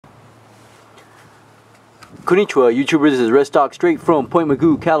Konnichiwa YouTubers, this is Restock straight from Point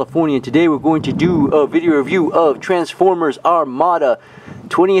Mugu, California. And today we're going to do a video review of Transformers Armada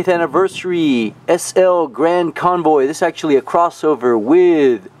 20th Anniversary SL Grand Convoy. This is actually a crossover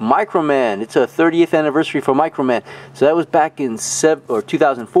with Microman. It's a 30th anniversary for Microman. So that was back in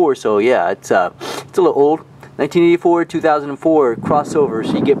 2004, so yeah, it's a little old. 1984, 2004 crossover,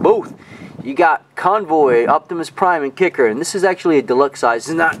 so you get both. You got Convoy, Optimus Prime, and Kicker, and this is actually a deluxe size. This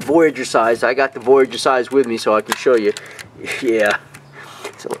is not Voyager size. I got the Voyager size with me so I can show you. Yeah.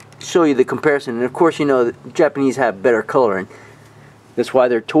 So show you the comparison. And of course, you know, the Japanese have better coloring. That's why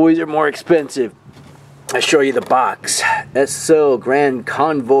their toys are more expensive. I show you the box. SL Grand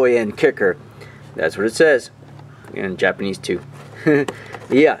Convoy and Kicker. That's what it says. In Japanese too.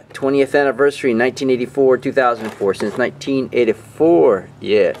 Yeah, 20th anniversary, 1984, 2004. Since 1984.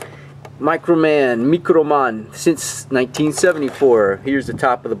 Yeah. Microman since 1974. Here's the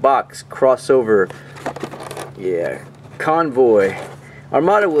top of the box. Crossover. Yeah. Convoy.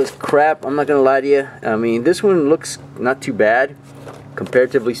 Armada was crap, I'm not gonna lie to you. I mean, this one looks not too bad,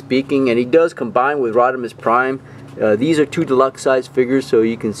 comparatively speaking, and he does combine with Optimus Prime. These are two deluxe size figures, so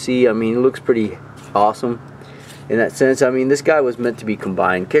you can see, I mean, it looks pretty awesome in that sense. I mean, this guy was meant to be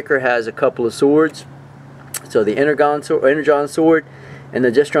combined. Kicker has a couple of swords. So the Energon sword and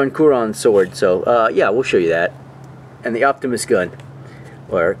the Gestron Kuron sword. So yeah, we'll show you that. And the Optimus gun,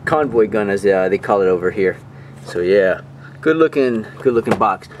 or Convoy gun as they call it over here. So yeah, good looking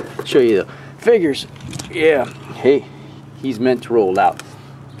box. I'll show you the figures. Yeah, hey, he's meant to roll out.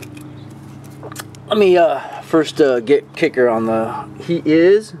 Let me first get Kicker on the. He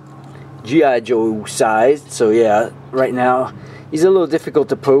is G.I. Joe sized. So yeah, right now he's a little difficult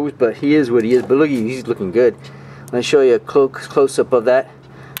to pose, but he is what he is. But look, he's looking good. Let me show you a close-up of that.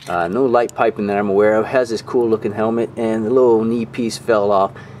 No light piping that I'm aware of. Has this cool looking helmet, and the little knee piece fell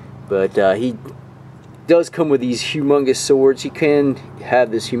off. But he does come with these humongous swords. He can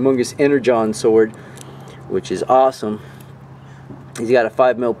have this humongous Energon sword, which is awesome. He's got a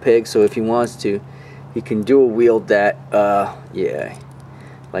 5mm peg, so if he wants to, he can dual wield that. Yeah,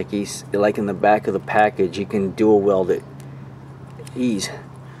 like in the back of the package, he can dual wield it.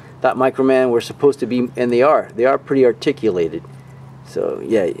 Thought Microman were supposed to be, and they are pretty articulated. So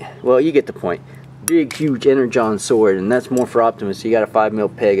yeah, well, you get the point. Big huge Energon sword, and that's more for Optimus. So you got a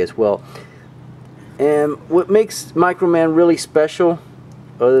 5mm peg as well. And what makes Microman really special,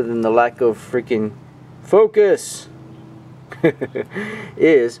 other than the lack of freaking focus,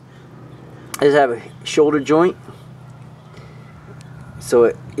 is have a shoulder joint.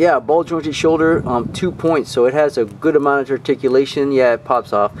 So yeah, ball jointed shoulder, 2 points, so it has a good amount of articulation. Yeah, it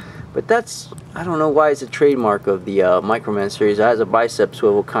pops off, but that's, I don't know why it's a trademark of the Microman series. It has a bicep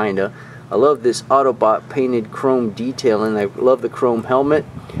swivel, kinda. I love this Autobot painted chrome detailing. I love the chrome helmet,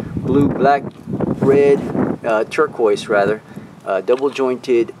 blue, black, red, turquoise rather, double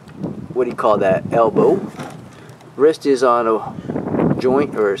jointed. What do you call that? Elbow. Wrist is on a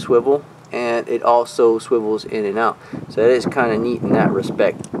joint or a swivel, and it also swivels in and out. So that is kind of neat in that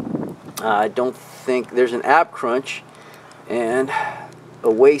respect. I don't think there's an ab crunch and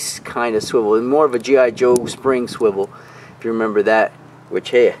a waist kind of swivel. It's more of a G.I. Joe spring swivel, if you remember that, which,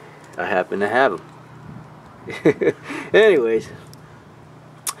 hey, I happen to have them. Anyways,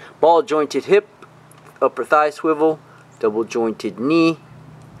 ball jointed hip, upper thigh swivel, double jointed knee,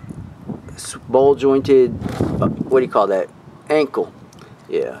 ball jointed, what do you call that, ankle.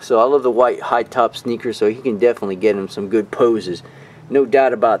 Yeah, so I love the white high top sneakers, so he can definitely get him some good poses. No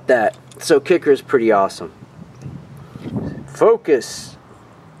doubt about that. So Kicker is pretty awesome. Focus.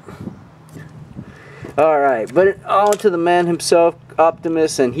 Alright, but on to the man himself,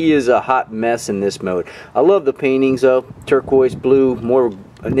 Optimus, and he is a hot mess in this mode. I love the paintings though. Turquoise, blue, more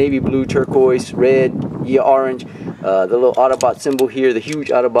navy blue, turquoise, red, yeah, orange. The little Autobot symbol here, the huge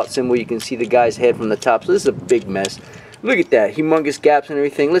Autobot symbol. You can see the guy's head from the top, so this is a big mess. Look at that, humongous gaps and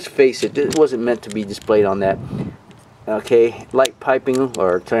everything. Let's face it, it wasn't meant to be displayed on that. Okay, light piping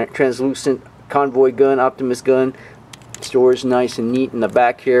or translucent Convoy gun, Optimus gun. Stores nice and neat in the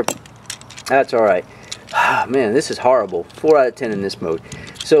back here. That's alright. Man, this is horrible. 4 out of 10 in this mode.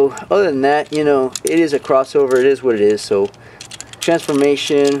 So, other than that, you know, it is a crossover. It is what it is. So,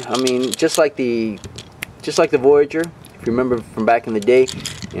 transformation, I mean, just like the Voyager, if you remember from back in the day,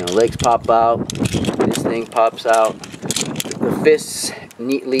 you know, legs pop out, this thing pops out. The fists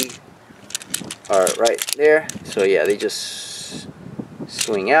neatly are right there. So yeah, they just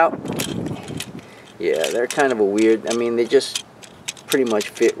swing out. Yeah, they're kind of a weird, I mean, they just pretty much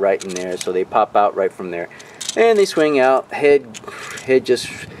fit right in there. So they pop out right from there. And they swing out. Head just,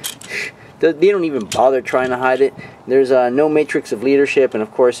 they don't even bother trying to hide it. There's no matrix of leadership. And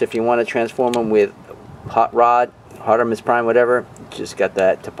of course, if you want to transform them with hot rod, Optimus Prime, whatever. Just got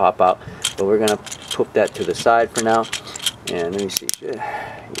that to pop out. But we're gonna put that to the side for now. And let me see.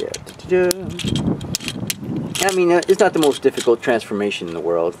 Yeah. I mean, it's not the most difficult transformation in the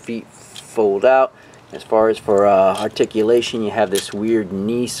world. Feet fold out. As far as for articulation, you have this weird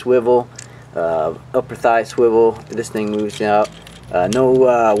knee swivel, upper thigh swivel. This thing moves out.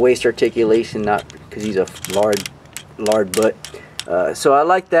 No waist articulation, not because he's a lard butt. So I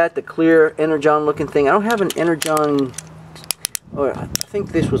like that, the clear Energon looking thing. I don't have an Energon, or I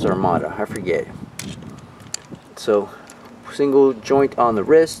think this was Armada, I forget. So single joint on the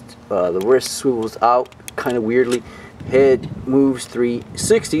wrist swivels out kind of weirdly. Head moves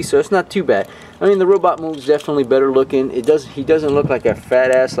 360, so it's not too bad. I mean, the robot moves definitely better looking. He doesn't look like a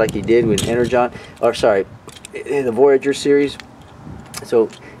fat ass like he did with Energon, or sorry, in the Voyager series. So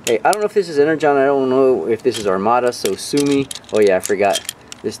hey, I don't know if this is Energon, I don't know if this is Armada, so sue me. Oh yeah, I forgot.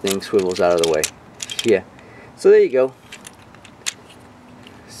 This thing swivels out of the way. Yeah. So there you go.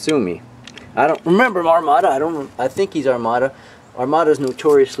 Sue me. I don't remember Armada. I think he's Armada. Armada's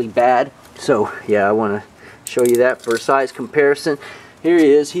notoriously bad. So yeah, I want to show you that for size comparison. Here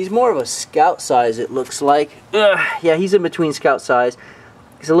he is. He's more of a Scout size, it looks like. Yeah, he's in between Scout size.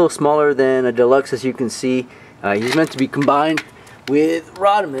 He's a little smaller than a Deluxe, as you can see. He's meant to be combined with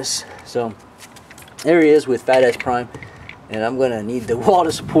Optimus. So there he is with Fat Ass Prime. And I'm going to need the wall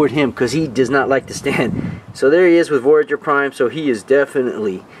to support him because he does not like to stand. So there he is with Voyager Prime. So he is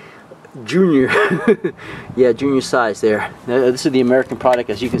definitely junior. Yeah, junior size there. This is the American product.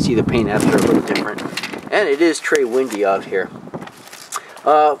 As you can see, the paint apps are a little different. And it is Trey windy out here.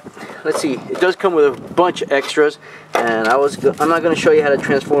 Let's see. It does come with a bunch of extras. And I'm not going to show you how to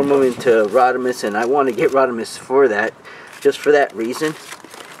transform him into Optimus. And I want to get Optimus for that. Just for that reason.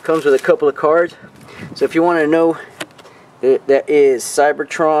 Comes with a couple of cards. So if you want to know, that is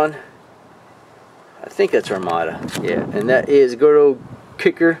Cybertron. I think that's Armada. Yeah, and that is good old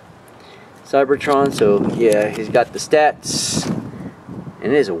Kicker Cybertron. So yeah, he's got the stats.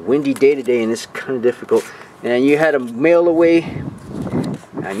 And it is a windy day today, and it's kind of difficult. And you had a mail away.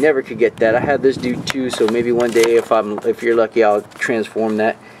 I never could get that. I had this dude too. So maybe one day, if you're lucky, I'll transform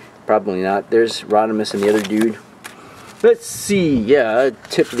that. Probably not. There's Optimus and the other dude. Let's see. Yeah,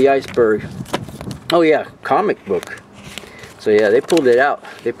 tip of the iceberg. Oh yeah, comic book. So yeah, they pulled it out.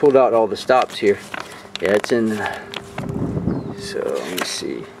 They pulled out all the stops here. Yeah, it's in. So let me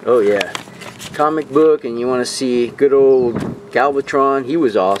see. Oh yeah, comic book, and you want to see good old Galvatron. He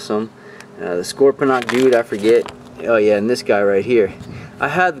was awesome. The Scorponok dude, I forget. Oh yeah, and this guy right here. I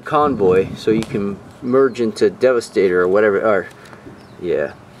had the Convoy, so you can merge into Devastator or whatever. Or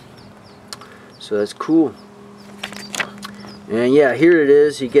yeah. So that's cool. And yeah, here it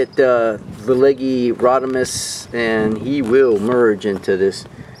is. You get the leggy Optimus, and he will merge into this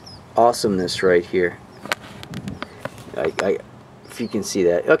awesomeness right here. If you can see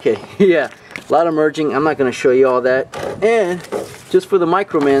that. Okay, yeah, a lot of merging. I'm not going to show you all that. And just for the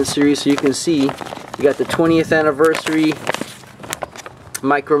Microman series, so you can see, you got the 20th anniversary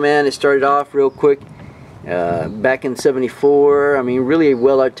Microman. It started off real quick back in '74. I mean, really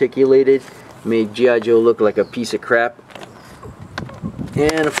well articulated. Made G.I. Joe look like a piece of crap.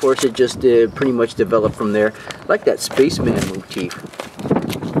 And of course it just pretty much developed from there. I like that spaceman motif.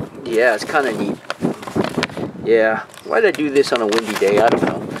 Yeah, it's kind of neat. Yeah, why did I do this on a windy day? I don't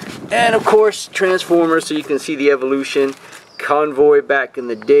know. And of course Transformers, so you can see the evolution. Convoy back in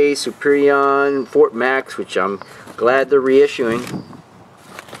the day, Superion, Fort Max, which I'm glad they're reissuing.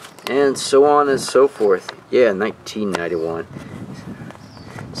 And so on and so forth. Yeah, 1991.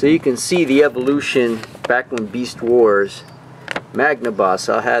 So you can see the evolution back when Beast Wars.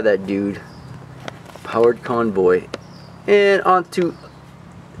 Magnaboss, I'll have that dude. Powered Convoy. And onto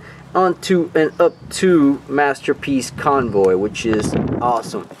and up to Masterpiece Convoy, which is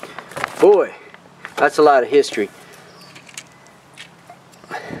awesome. Boy, that's a lot of history.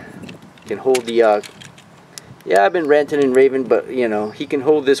 Can hold the yeah, I've been ranting and raving, but you know, he can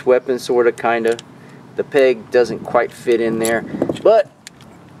hold this weapon sorta kinda. The peg doesn't quite fit in there, but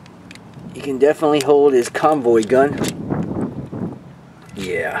he can definitely hold his convoy gun.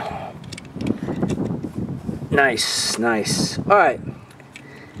 Yeah. Nice, nice. Alright.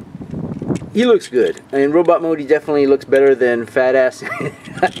 He looks good. In robot mode, he definitely looks better than Fat Ass.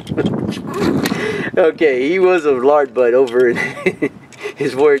 Okay, he was a lard butt over in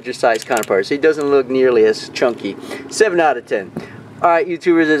his Voyager size counterpart, so he doesn't look nearly as chunky. 7 out of 10. Alright,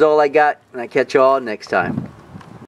 YouTubers, is all I got, and I catch you all next time.